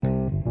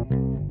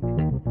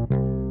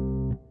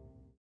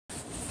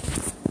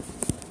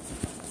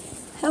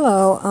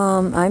Hello,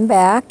 I'm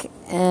back,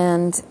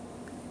 and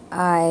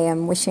I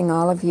am wishing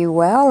all of you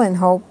well and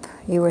hope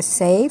you are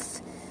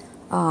safe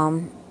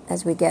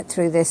as we get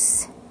through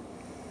this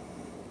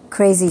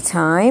crazy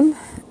time.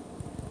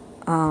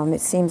 It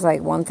seems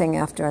like one thing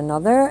after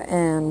another,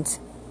 and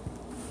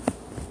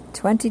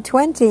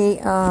 2020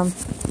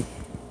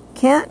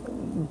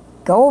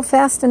 can't go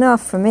fast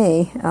enough for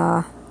me.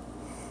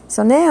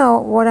 So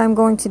now what I'm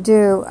going to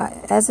do,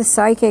 as a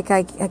psychic,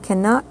 I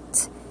cannot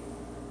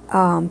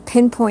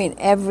pinpoint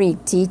every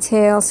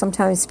detail.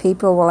 Sometimes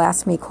people will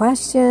ask me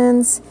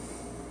questions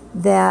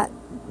that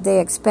they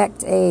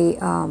expect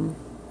an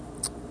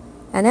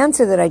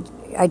answer that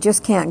I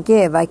just can't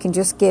give. I can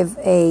just give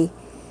a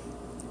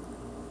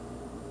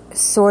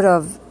sort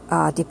of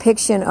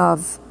depiction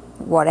of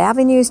what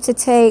avenues to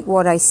take,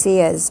 what I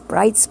see as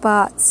bright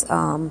spots,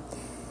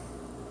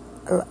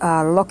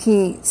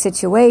 lucky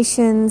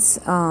situations.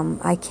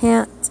 I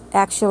can't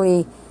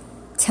actually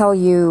tell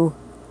you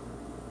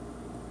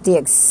the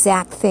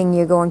exact thing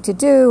you're going to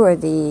do or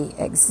the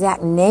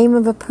exact name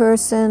of a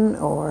person,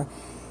 or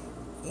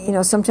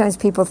sometimes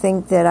people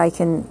think that I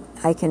can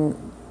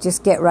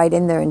just get right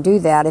in there and do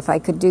that. If I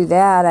could do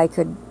that, I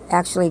could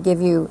actually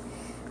give you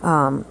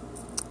all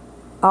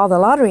the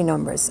lottery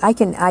numbers. I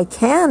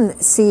can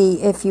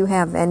see if you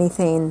have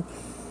anything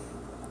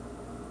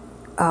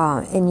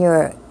in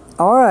your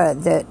aura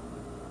that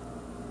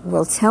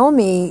will tell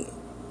me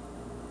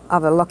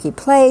of a lucky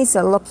place,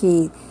 a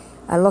lucky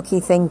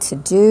thing to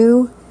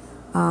do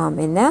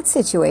in that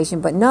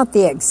situation, but not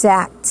the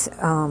exact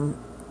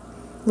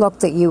look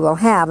that you will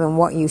have and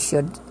what you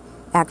should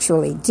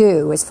actually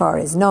do as far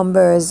as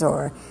numbers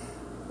or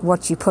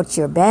what you put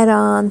your bet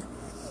on.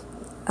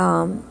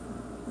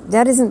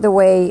 That isn't the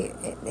way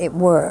it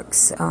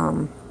works.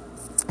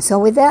 So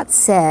with that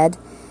said,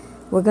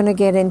 we're going to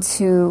get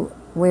into,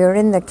 we're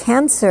in the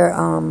Cancer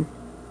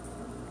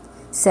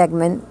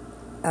segment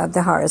of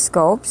the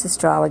horoscopes,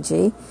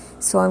 astrology.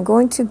 So I'm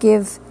going to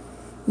give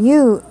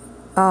you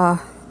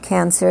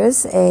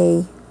Cancers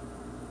a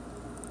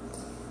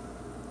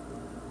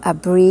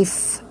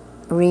brief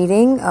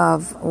reading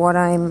of what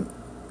I'm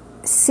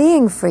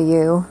seeing for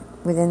you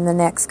within the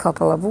next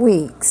couple of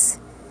weeks,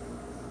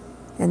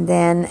 and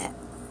then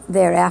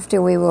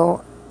thereafter we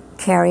will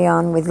carry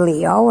on with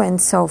Leo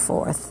and so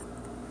forth.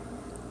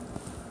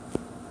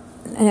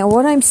 Now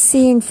what I'm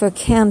seeing for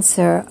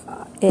Cancer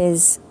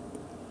is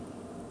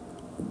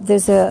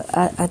there's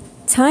a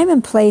time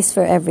and place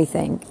for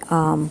everything.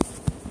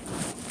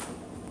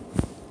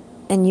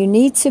 And you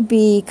need to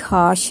be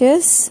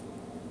cautious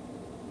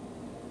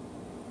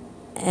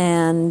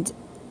and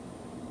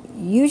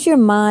use your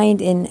mind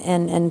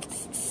and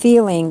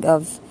feeling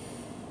of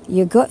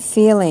your gut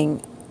feeling,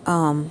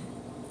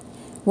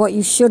 what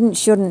you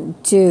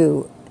shouldn't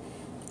do.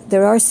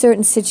 There are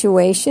certain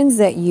situations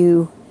that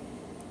you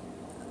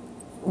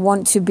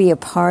want to be a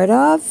part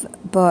of,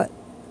 but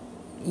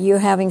you're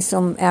having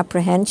some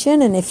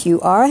apprehension, and if you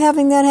are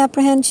having that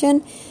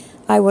apprehension,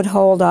 I would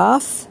hold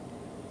off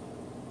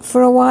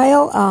for a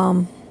while.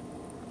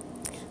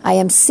 I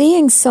am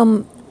seeing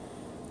some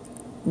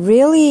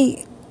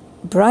really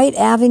bright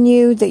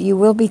avenue that you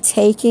will be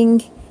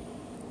taking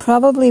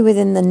probably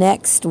within the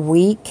next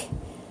week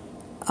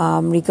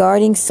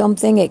regarding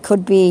something. It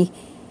could be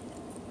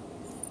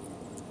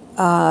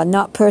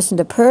not person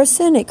to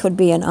person, it could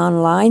be an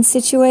online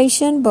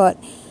situation, but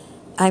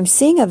I'm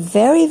seeing a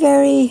very,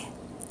 very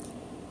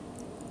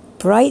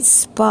bright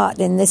spot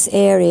in this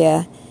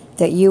area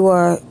that you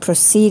are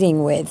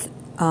proceeding with.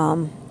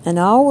 And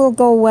all will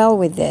go well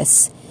with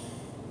this.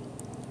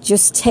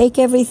 Just take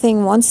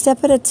everything one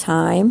step at a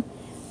time.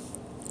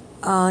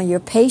 Your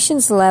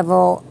patience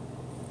level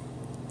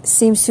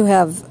seems to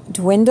have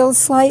dwindled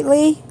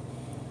slightly.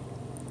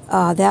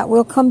 That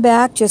will come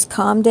back. Just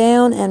calm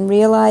down and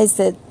realize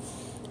that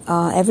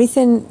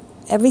everything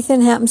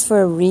happens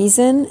for a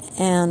reason,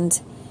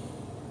 and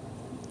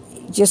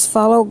just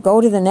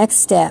go to the next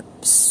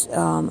steps.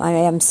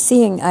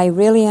 I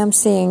really am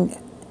seeing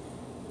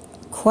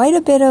quite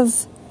a bit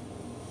of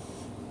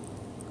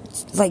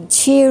like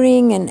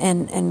cheering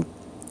and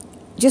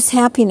just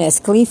happiness,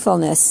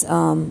 gleefulness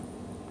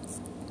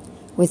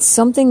with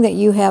something that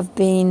you have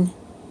been,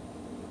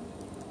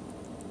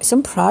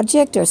 some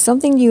project or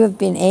something you have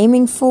been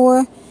aiming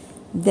for,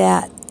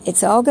 that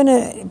it's all going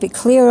to be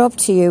clear up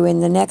to you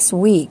in the next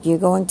week. You're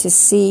going to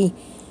see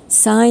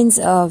signs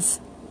of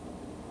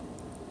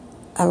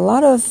a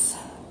lot of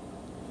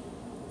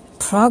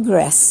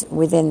progress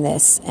within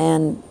this,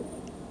 and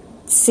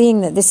seeing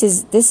that this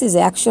is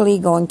actually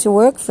going to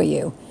work for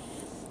you.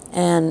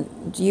 And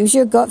use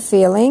your gut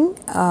feeling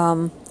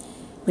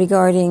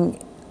regarding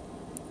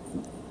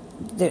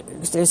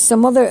there's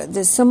some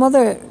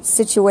other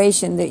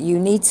situation that you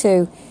need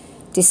to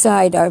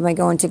decide, am I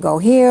going to go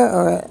here,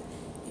 or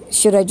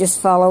should I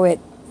just follow it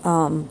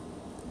on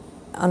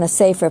a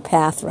safer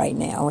path right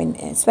now, and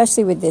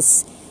especially with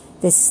this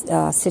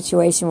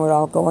situation we're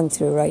all going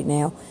through right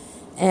now.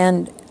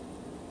 And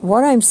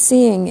what I'm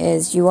seeing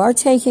is you are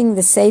taking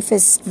the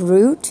safest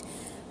route,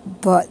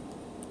 but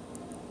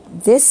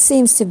this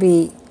seems to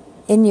be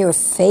in your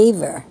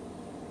favor.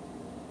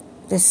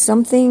 There's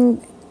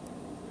something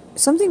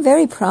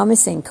very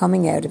promising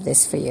coming out of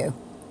this for you.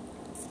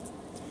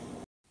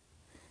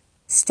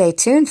 Stay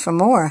tuned for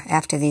more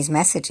after these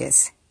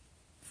messages.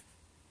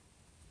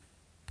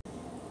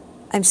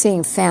 I'm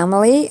seeing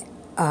family.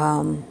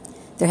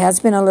 There has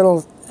been a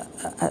little,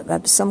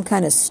 some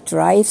kind of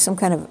strife, some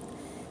kind of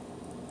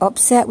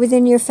upset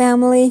within your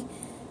family.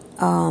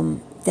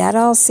 That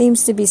all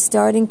seems to be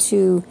starting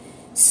to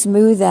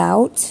smooth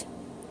out.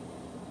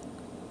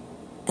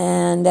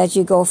 And as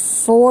you go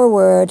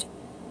forward,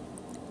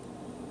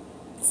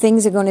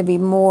 things are going to be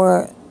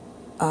more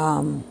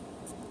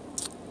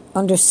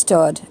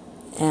understood,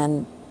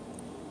 and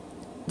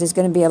there's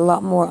going to be a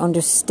lot more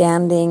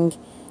understanding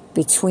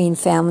between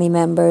family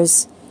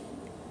members,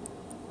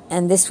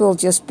 and this will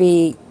just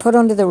be put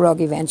under the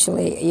rug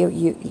eventually.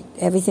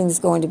 Everything's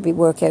going to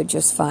work out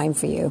just fine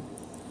for you.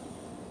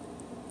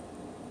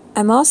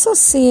 I'm also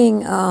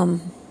seeing, I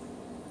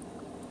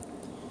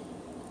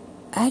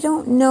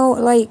don't know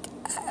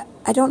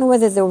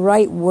whether the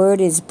right word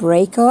is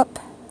breakup,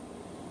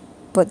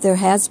 but there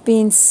has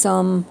been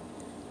some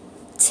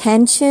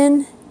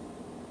tension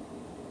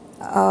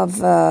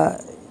of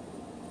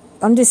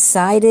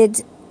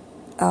undecided.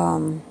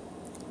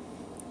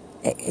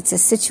 It's a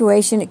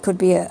situation, it could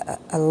be a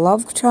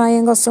love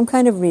triangle, some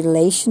kind of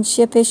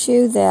relationship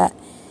issue that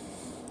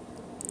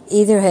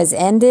either has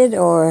ended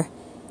or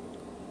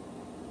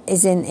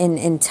is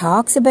in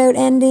talks about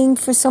ending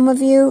for some of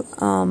you.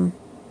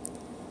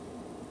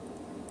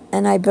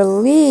 And I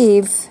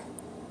believe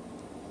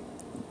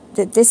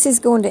that this is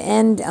going to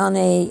end on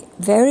a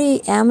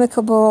very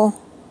amicable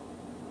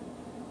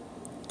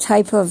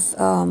type of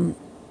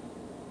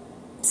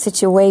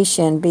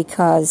situation,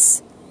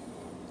 because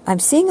I'm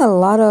seeing a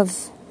lot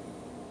of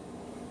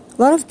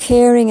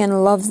caring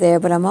and love there,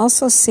 but I'm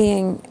also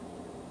seeing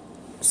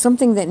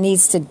something that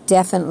needs to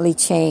definitely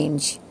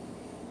change.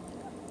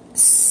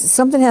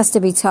 Something has to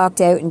be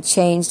talked out and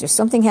changed, or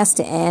something has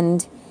to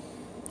end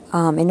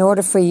in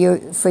order for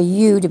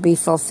you to be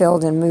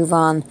fulfilled and move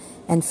on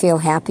and feel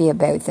happy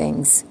about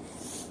things.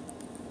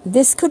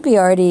 This could be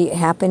already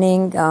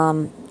happening,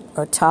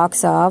 or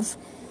talks of.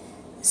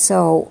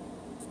 So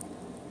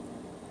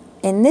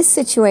in this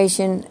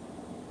situation,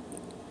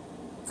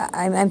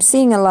 I'm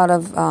seeing a lot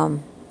of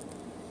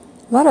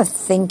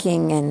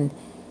thinking and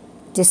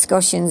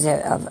discussions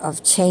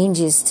of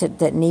changes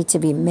that need to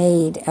be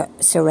made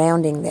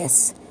surrounding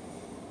this.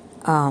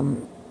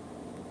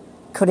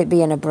 Could it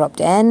be an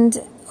abrupt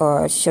end,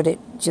 or should it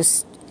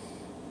just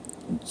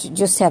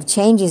have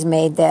changes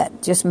made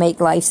that just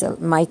makes life a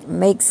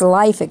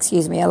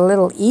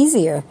little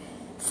easier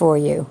for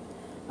you?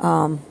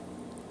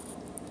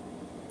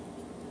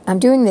 I'm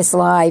doing this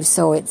live,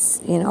 so it's,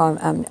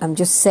 I'm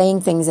just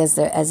saying things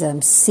as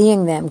I'm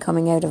seeing them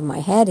coming out of my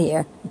head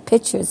here,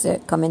 pictures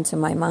that come into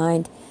my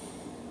mind.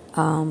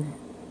 I'm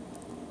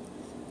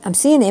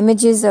seeing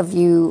images of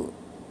you,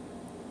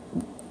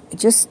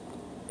 just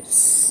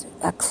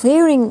a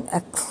clearing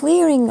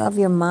of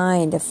your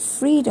mind, a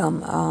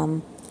freedom,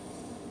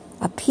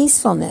 a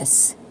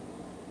peacefulness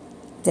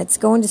that's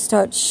going to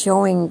start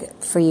showing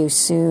for you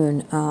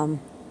soon.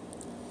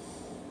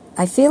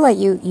 I feel like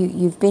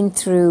you've been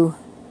through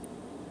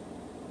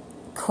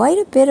quite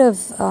a bit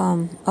of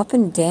up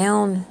and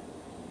down,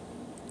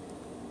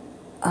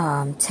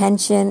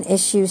 tension,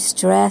 issues,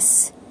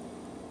 stress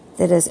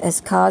that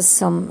has caused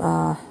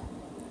some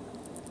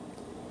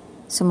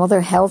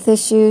other health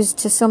issues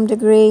to some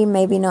degree,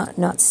 maybe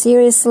not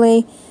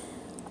seriously.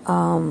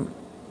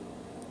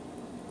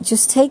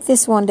 Just take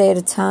this one day at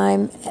a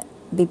time.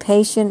 Be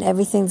patient.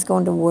 Everything's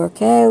going to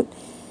work out.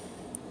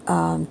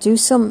 Do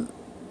some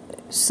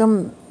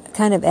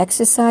kind of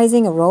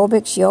exercising,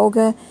 aerobics,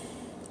 yoga.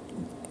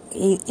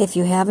 If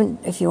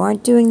you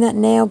aren't doing that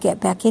now, get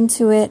back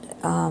into it.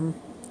 I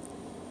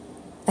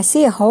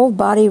see a whole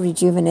body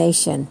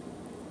rejuvenation,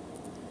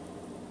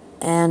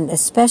 and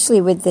especially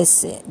with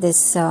this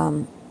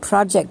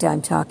project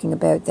I'm talking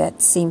about,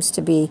 that seems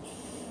to be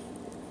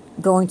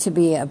going to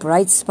be a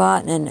bright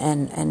spot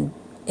and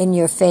in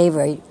your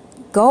favor.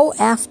 Go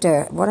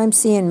after what I'm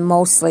seeing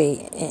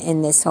mostly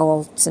in this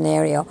whole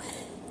scenario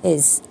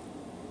is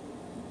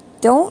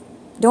don't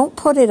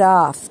put it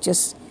off.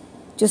 Just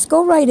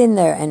go right in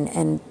there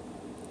and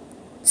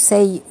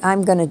say,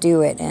 I'm going to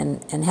do it,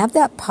 and have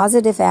that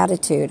positive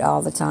attitude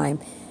all the time.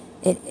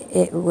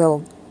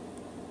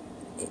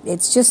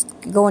 It's just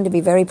going to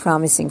be very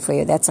promising for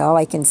you. That's all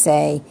I can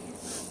say.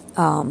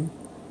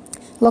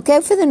 Look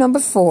out for the number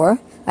 4.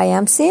 I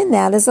am seeing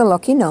that as a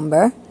lucky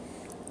number.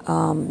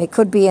 It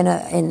could be in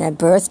a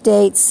birth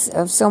dates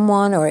of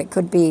someone, or it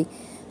could be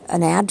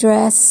an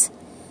address,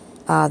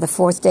 the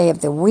 4th day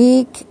of the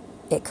week.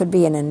 It could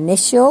be an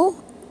initial,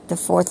 the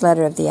 4th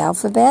letter of the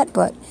alphabet.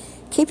 But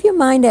keep your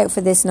mind out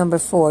for this number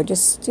 4.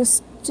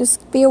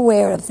 Just be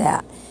aware of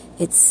that.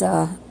 It's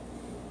a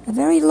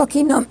very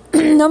lucky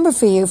number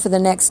for you for the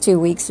next 2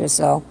 weeks or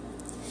so.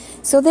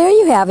 So there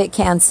you have it,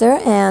 Cancer,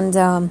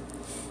 and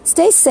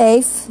stay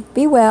safe,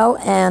 be well,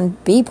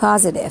 and be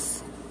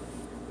positive.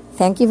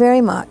 Thank you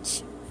very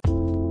much.